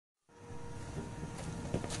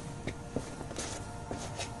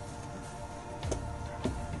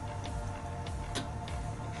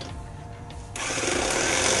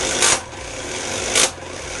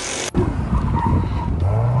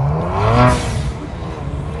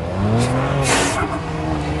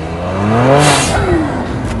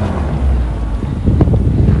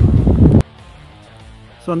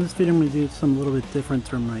So on this video I'm going to do something a little bit different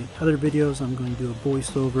from my other videos. I'm going to do a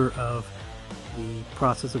voiceover of the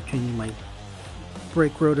process of changing my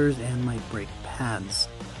brake rotors and my brake pads.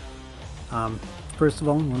 First of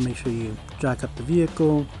all, you want to make sure you jack up the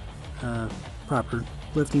vehicle, proper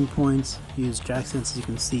lifting points, use jack stands as you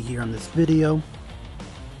can see here on this video,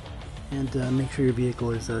 and make sure your vehicle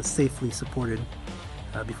is safely supported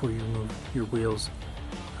before you remove your wheels.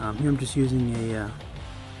 Here I'm just using a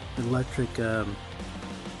electric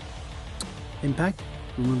impact,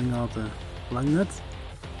 removing all the lug nuts,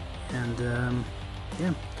 and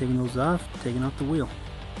yeah, taking those off, taking off the wheel.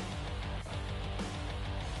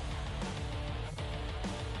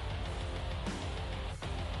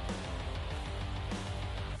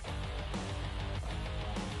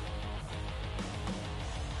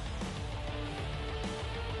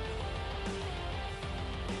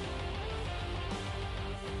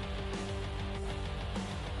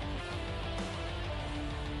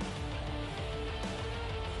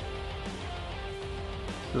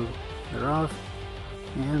 So they're off,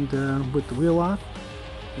 and with the wheel off,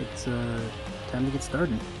 it's time to get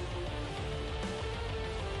started.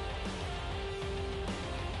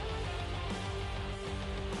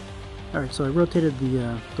 Alright, so I rotated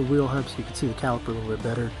the wheel hub so you can see the caliper a little bit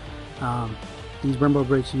better. These Brembo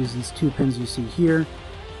brakes use these two pins you see here.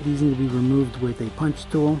 These need to be removed with a punch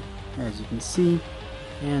tool, as you can see,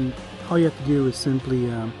 and all you have to do is simply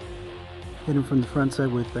hit them from the front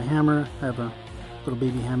side with the hammer. I have a little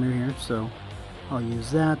baby hammer here, so I'll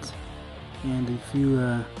use that, and a few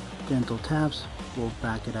gentle taps will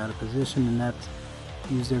back it out of position, and that's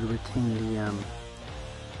used there to retain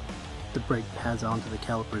the brake pads onto the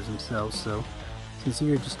calipers themselves. So you can see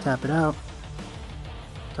here, just tap it out,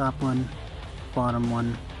 top one, bottom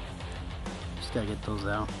one, just gotta get those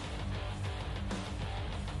out.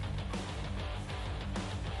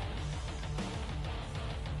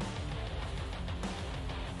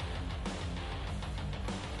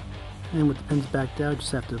 And with the pins backed out,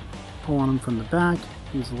 just have to pull on them from the back,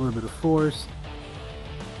 use a little bit of force.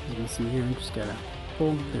 As you can see here, just gotta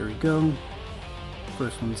pull, there we go.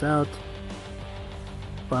 First one's out.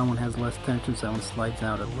 Bottom one has less tension, so that one slides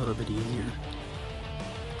out a little bit easier.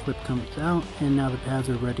 Clip comes out, and now the pads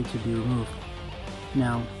are ready to be removed.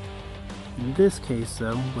 Now, in this case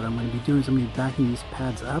though, what I'm going to be doing is I'm going to be backing these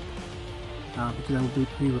pads up, because I will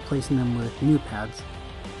be replacing them with new pads.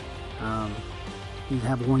 These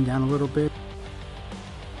have worn down a little bit.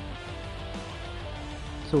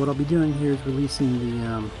 So what I'll be doing here is releasing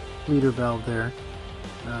the bleeder valve there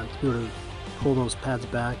to be able to pull those pads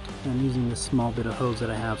back, and using this small bit of hose that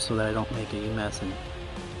I have so that I don't make a mess and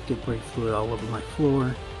get brake fluid all over my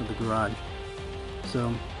floor of the garage.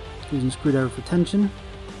 So using a screwdriver for tension,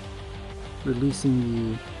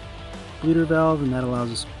 releasing the bleeder valve, and that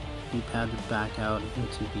allows the pad to back out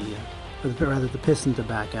into the piston to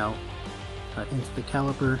back out into the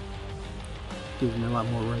caliper. Gives me a lot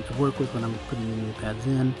more room to work with when I'm putting the new pads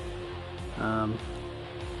in.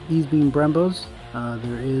 These being Brembos,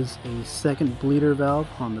 there is a second bleeder valve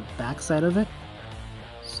on the back side of it,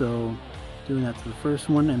 so doing that to the first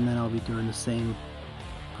one, and then I'll be doing the same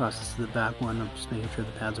process to the back one. I'm just making sure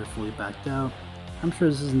the pads are fully backed out. I'm sure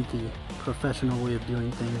this isn't the professional way of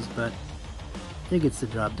doing things, but it gets the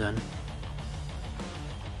job done.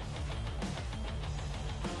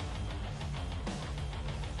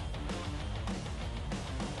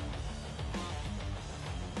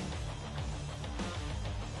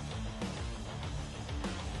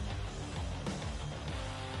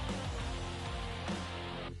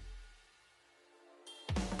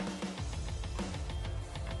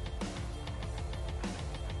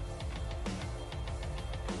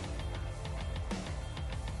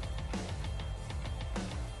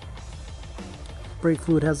 Brake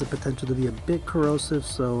fluid has the potential to be a bit corrosive,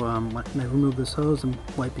 so when I remove this hose, I'm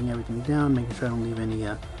wiping everything down, making sure I don't leave any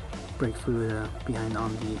brake fluid behind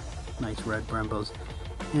on the nice red Brembos.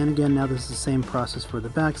 And again, now this is the same process for the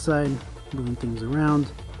back side, moving things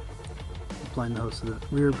around, applying the hose to the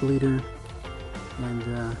rear bleeder,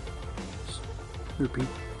 and just repeat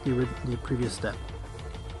the previous step.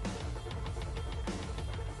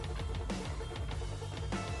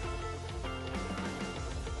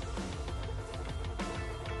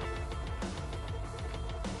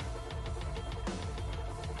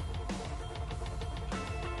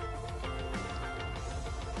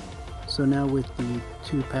 So now with the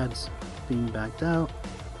two pads being backed out,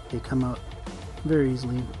 they come out very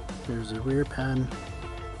easily. There's the rear pad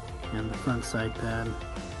and the front side pad.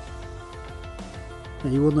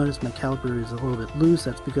 Now you will notice my caliper is a little bit loose.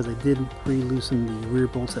 That's because I did pre-loosen the rear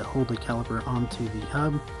bolts that hold the caliper onto the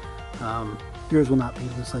hub. Yours will not be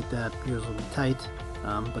loose like that. Yours will be tight.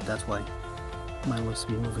 but that's why mine looks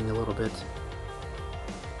to be moving a little bit.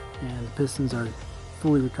 And the pistons are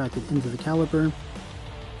fully retracted into the caliper.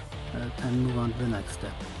 Time to move on to the next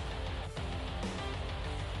step.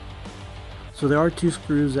 So there are two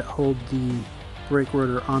screws that hold the brake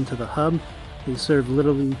rotor onto the hub. They serve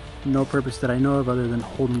literally no purpose that I know of other than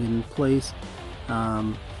holding it in place.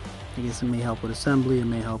 I guess it may help with assembly, it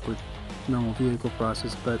may help with normal vehicle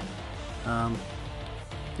process, but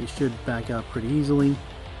they should back out pretty easily,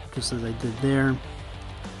 just as I did there.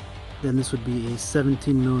 Then this would be a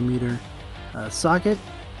 17mm socket.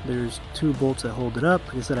 There's two bolts that hold it up.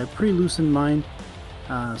 Like I said, I pre-loosened mine,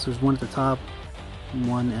 so there's one at the top,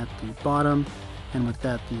 one at the bottom, and with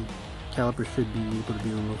that the caliper should be able to be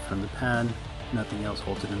removed from the pad. Nothing else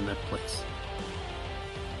holds it in that place.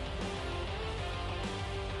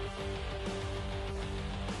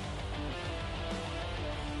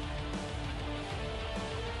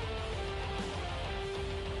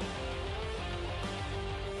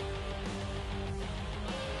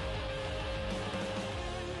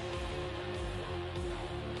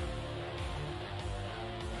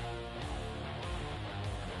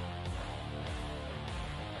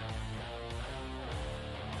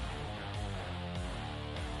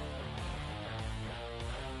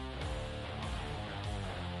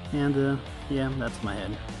 And yeah, that's my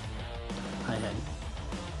head. High head.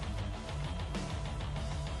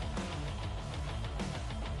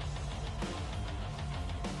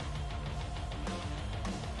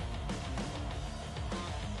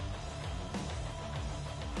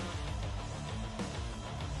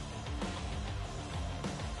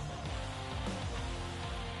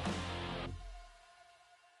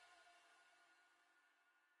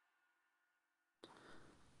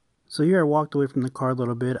 So here I walked away from the car a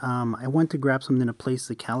little bit. I went to grab something to place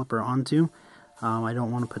the caliper onto. I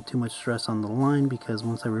don't want to put too much stress on the line because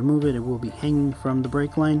once I remove it, it will be hanging from the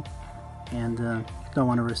brake line, and don't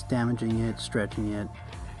want to risk damaging it, stretching it,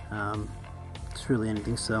 just really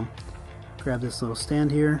anything. So grab this little stand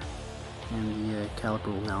here, and the caliper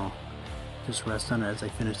will now just rest on it as I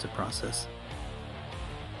finish the process.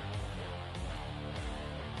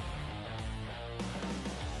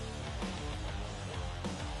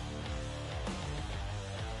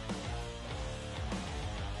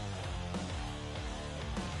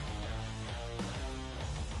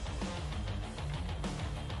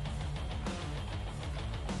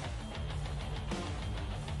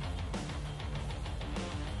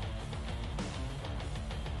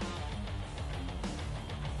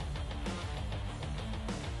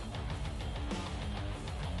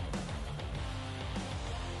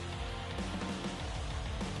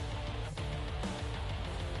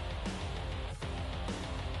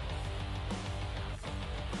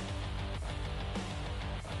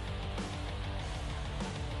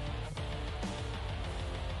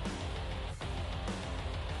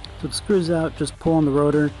 So it screws out, just pull on the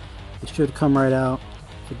rotor, it should come right out.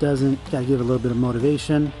 If it doesn't, gotta give it a little bit of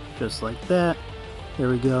motivation, just like that. There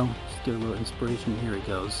we go, just give it a little inspiration, here it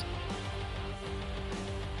goes.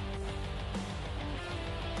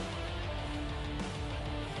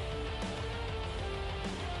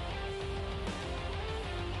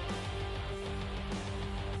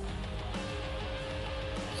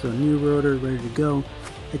 So new rotor, ready to go.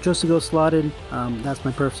 It's just to go slotted. That's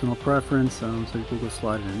my personal preference. So people go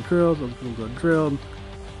slotted and drilled, other people go drilled.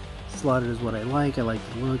 Slotted is what I like. I like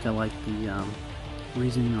the look. I like the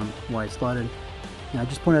reasoning on why it's slotted. Now I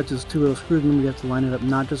just pointed out those two little screws. Remember, you have to line it up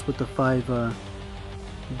not just with the 5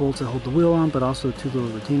 bolts that hold the wheel on, but also 2 little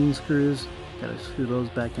retaining screws. Got to screw those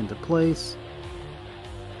back into place.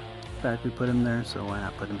 Factory put them there, so why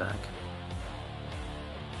not put them back?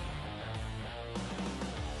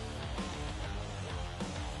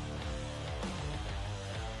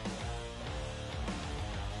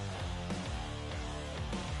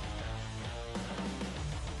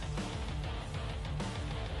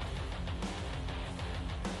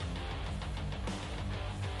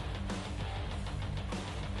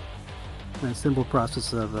 A simple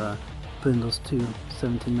process of putting those 2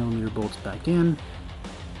 17mm bolts back in.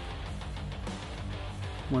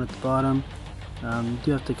 One at the bottom. You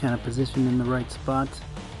do have to kind of position in the right spot,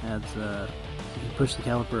 as if you push the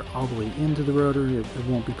caliper all the way into the rotor, it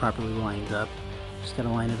won't be properly lined up. Just gotta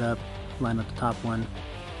line it up, line up the top one,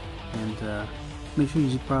 and make sure you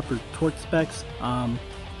use proper torque specs. I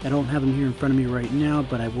don't have them here in front of me right now,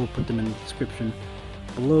 but I will put them in the description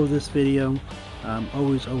below this video.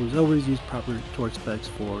 Always use proper torque specs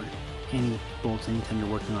for any bolts anytime you're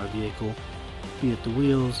working on a vehicle, be it the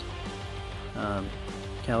wheels,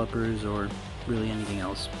 calipers, or really anything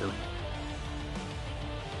else, really.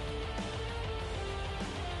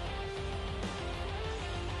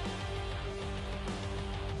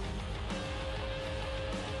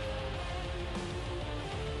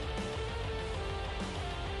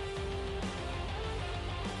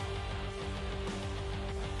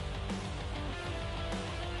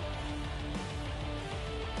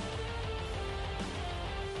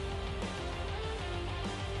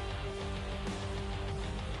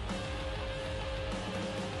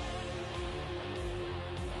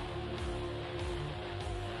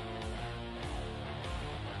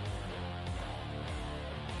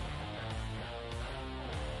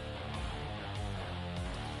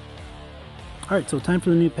 Alright, so time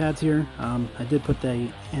for the new pads here. I did put the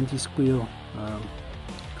anti-squeal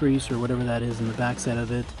grease or whatever that is in the back side of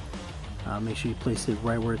it. Make sure you place it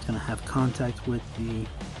right where it's going to have contact with the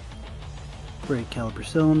brake caliper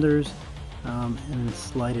cylinders, and then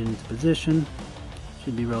slide it into position.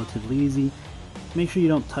 Should be relatively easy. Make sure you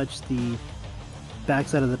don't touch the back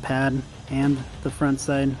side of the pad and the front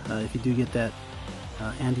side. If you do get that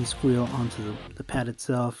anti-squeal onto the pad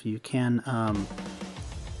itself, you can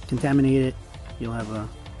contaminate it. You'll have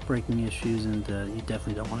braking issues, and you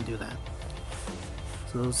definitely don't want to do that.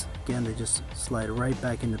 So those, again, they just slide right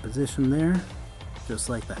back into position there, just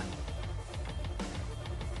like that.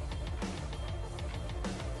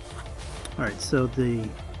 Alright, so the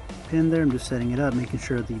pin there, I'm just setting it up, making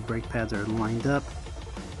sure the brake pads are lined up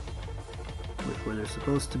with where they're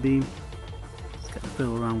supposed to be. Just got to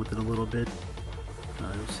fiddle around with it a little bit.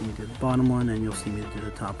 You'll see me do the bottom one, and you'll see me do the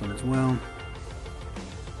top one as well.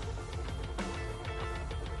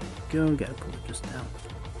 Go, gotta pull it just down,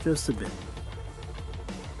 just a bit.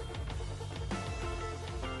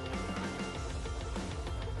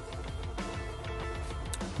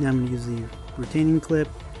 Now I'm going to use the retaining clip,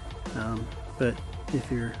 but if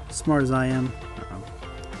you're as smart as I am,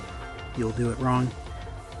 you'll do it wrong.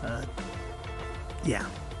 Yeah,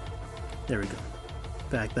 there we go.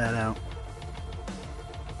 Back that out.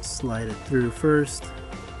 Slide it through first,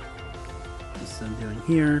 just as I'm doing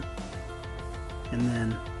here, and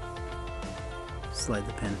then slide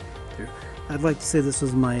the pin through. I'd like to say this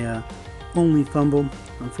was my only fumble.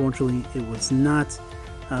 Unfortunately, it was not.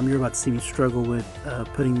 You're about to see me struggle with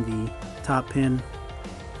putting the top pin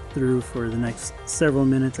through for the next several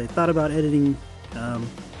minutes. I thought about editing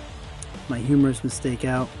my humorous mistake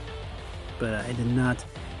out, but I did not.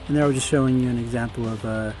 And there I was just showing you an example of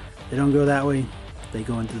they don't go that way, they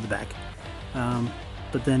go in through the back.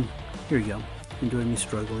 But then, here you go. Enjoy me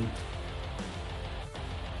struggling.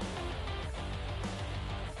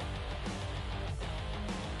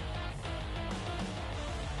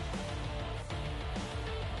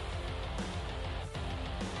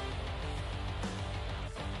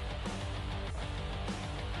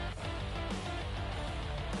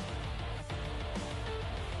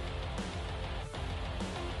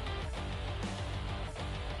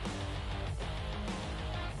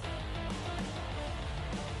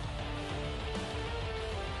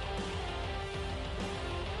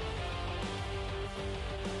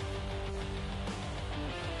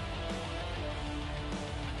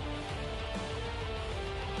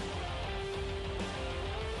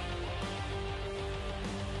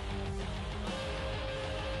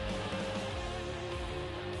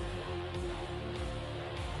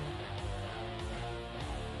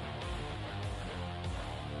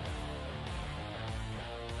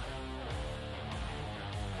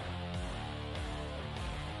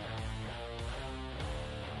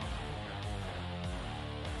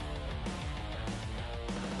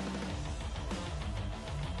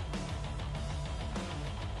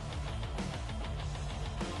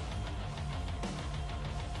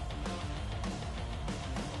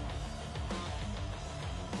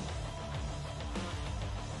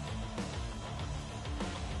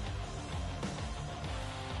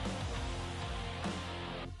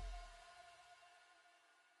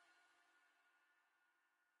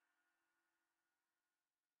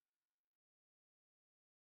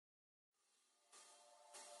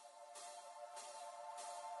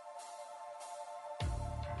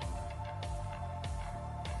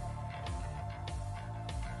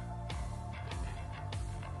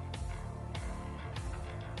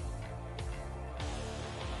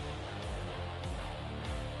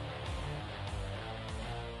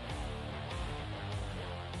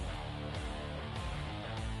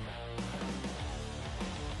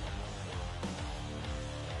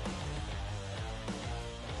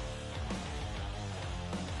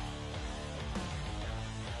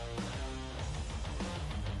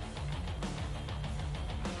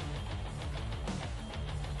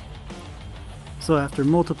 So after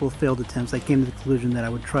multiple failed attempts, I came to the conclusion that I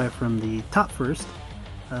would try from the top first.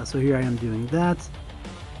 So here I am doing that,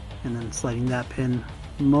 and then sliding that pin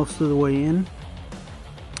most of the way in,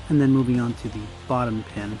 and then moving on to the bottom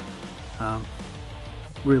pin.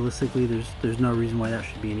 Realistically, there's no reason why that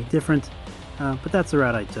should be any different, but that's the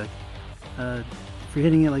route I took. If you're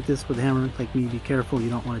hitting it like this with a hammer, like me, be careful. You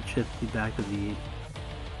don't want to chip the back of the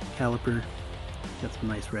caliper. Got some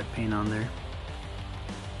nice red paint on there.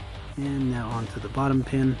 And now onto the bottom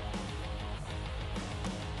pin.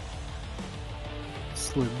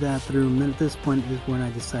 Slid that through, and then at this point is when I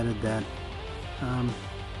decided that I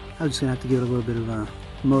was just going to have to give it a little bit of a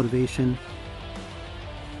motivation,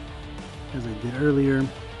 as I did earlier.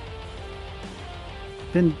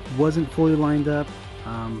 pin wasn't fully lined up,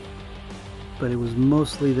 but it was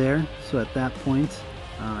mostly there. So at that point,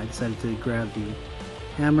 I decided to grab the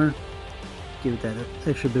hammer, give it that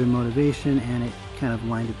extra bit of motivation, and it kind of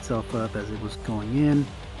lined itself up as it was going in.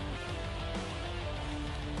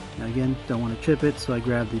 Now again, don't want to chip it, so I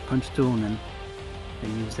grabbed the punch tool and then I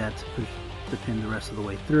use that to push the pin the rest of the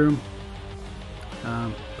way through.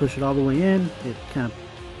 Push it all the way in, it kind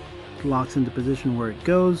of locks into position where it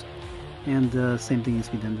goes, and same thing needs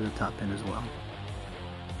to be done to the top pin as well.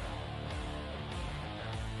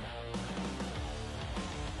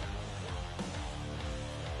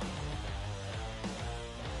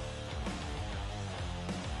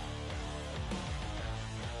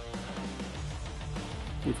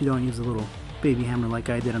 If you don't use a little baby hammer like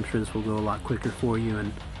I did, I'm sure this will go a lot quicker for you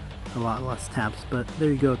and a lot less taps. But there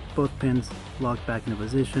you go, both pins locked back into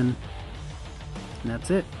position, and that's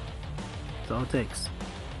it. That's all it takes.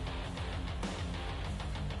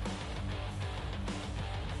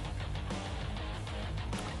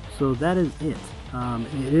 So that is it.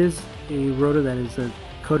 It is a rotor that is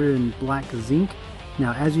coated in black zinc.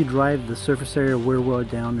 Now as you drive, the surface area will wear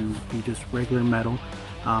down and be just regular metal.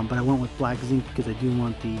 But I went with black zinc because I do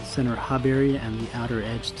want the center hub area and the outer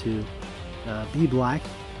edge to be black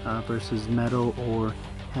versus metal or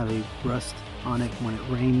have a rust on it when it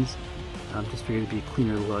rains. Just figured it'd be a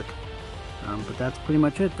cleaner look. But that's pretty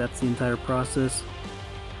much it. That's the entire process.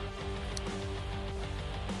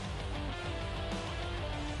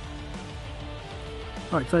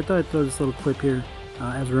 Alright, so I thought I'd throw this little clip here.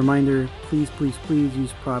 As a reminder, please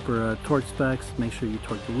use proper torque specs. Make sure you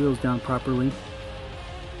torque the wheels down properly,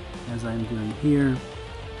 as I'm doing here.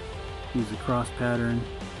 Use the cross pattern.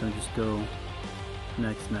 Don't just go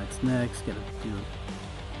next. Gotta do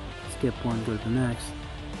skip one, go to the next.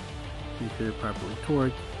 Make sure they're properly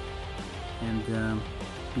torqued, and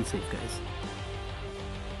be safe, guys.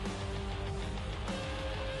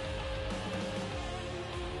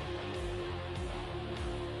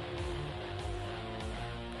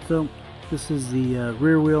 So this is the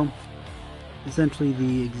rear wheel. Essentially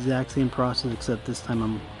the exact same process, except this time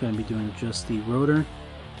I'm going to be doing just the rotor,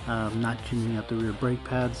 not changing out the rear brake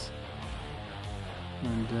pads,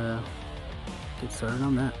 and get started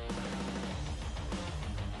on that.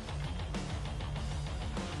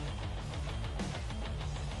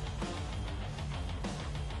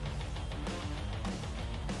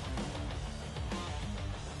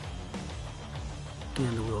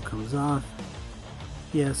 And the wheel comes off.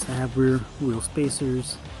 Yes, I have rear wheel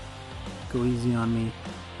spacers. Go easy on me.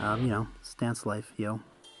 You know, stance life, yo.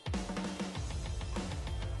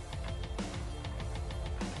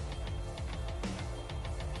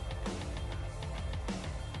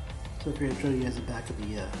 So if you're going to show you guys the back of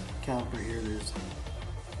the caliper here, there's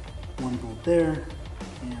one bolt there,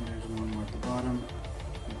 and there's one more at the bottom.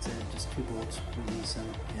 That's it, just 2 bolts, release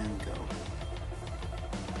them, and go.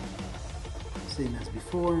 Same as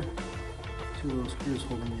before, 2 little screws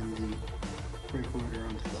holding in the brake rotor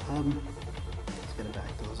onto the hub. Just gotta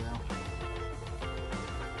back those out.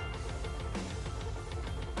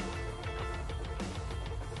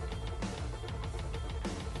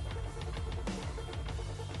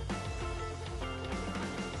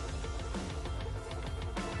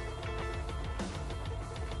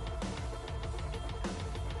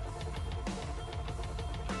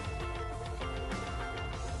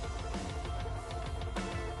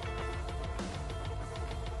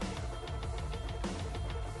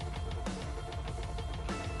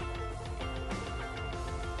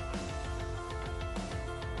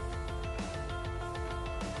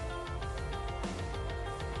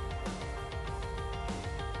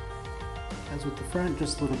 As with the front,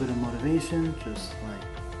 just a little bit of motivation, just like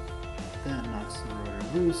that, knocks the rotor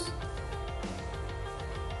loose.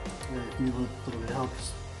 If you need a little bit of help,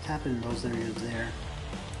 just tap it in those areas there,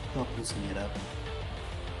 help loosen it up.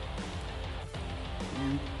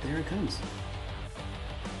 And there it comes.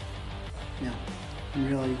 Now,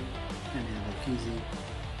 really, I made it look easy,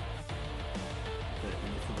 but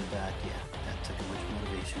when you flip it back, yeah, that took a bunch of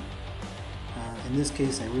motivation. In this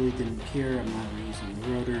case, I really didn't care. I'm not reusing the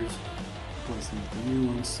rotors, replacing with the new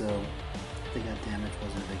ones, so if they got damaged,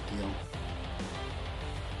 wasn't a big deal.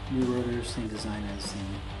 New rotors, same design as the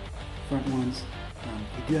front ones.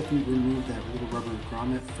 You do have to remove that little rubber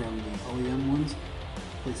grommet from the OEM ones,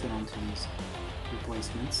 place it onto these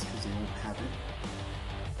replacements because they won't have it.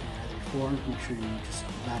 And as before, make sure you just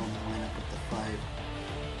not only line up with the 5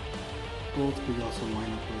 bolts, but you also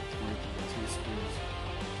line up with where the 2 screws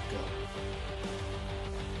go.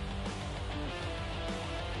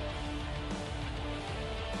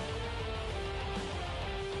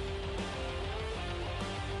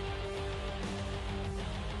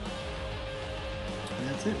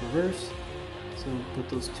 that's it, reverse. So put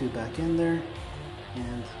those two back in there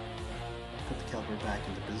and put the caliper back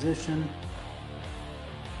into position.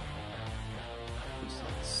 Just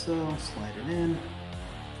like so, slide it in.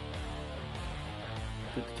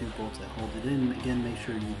 Put the 2 bolts that hold it in. Again, make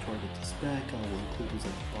sure you torque it to spec. I will include those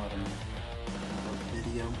at the bottom of the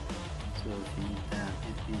video. So if you need that,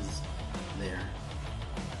 it is there.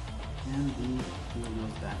 And the wheel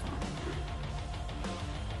goes back on.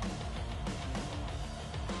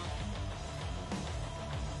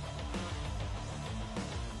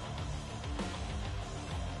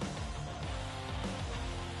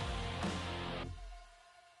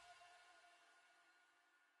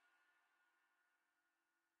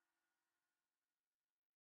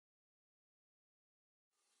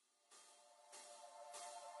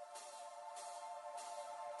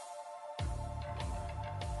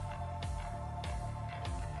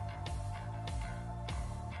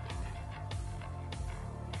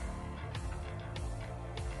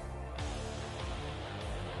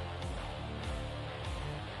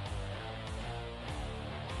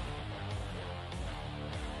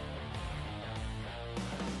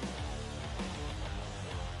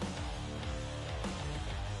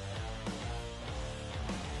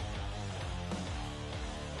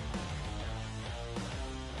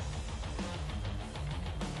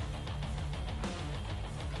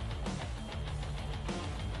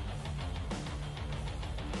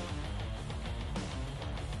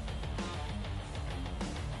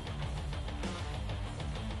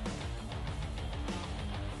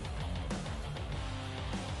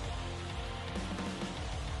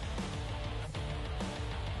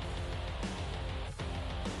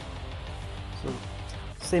 So,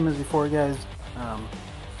 same as before, guys.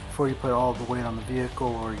 Before you put all the weight on the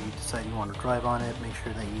vehicle or you decide you want to drive on it, make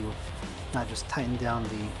sure that you not just tighten down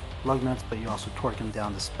the lug nuts, but you also torque them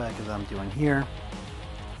down to spec as I'm doing here.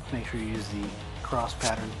 Make sure you use the cross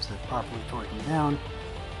patterns to properly torque them down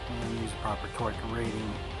and use proper torque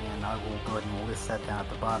rating, and I will go ahead and list that down at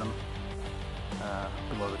the bottom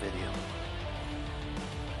below the video.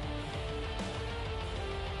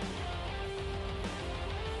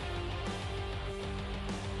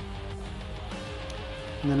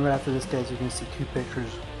 And then right after this, guys, you're going to see 2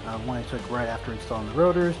 pictures. One I took right after installing the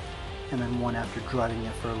rotors, and then one after driving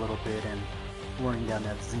it for a little bit and wearing down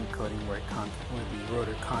that zinc coating where the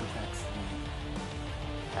rotor contacts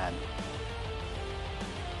the pad.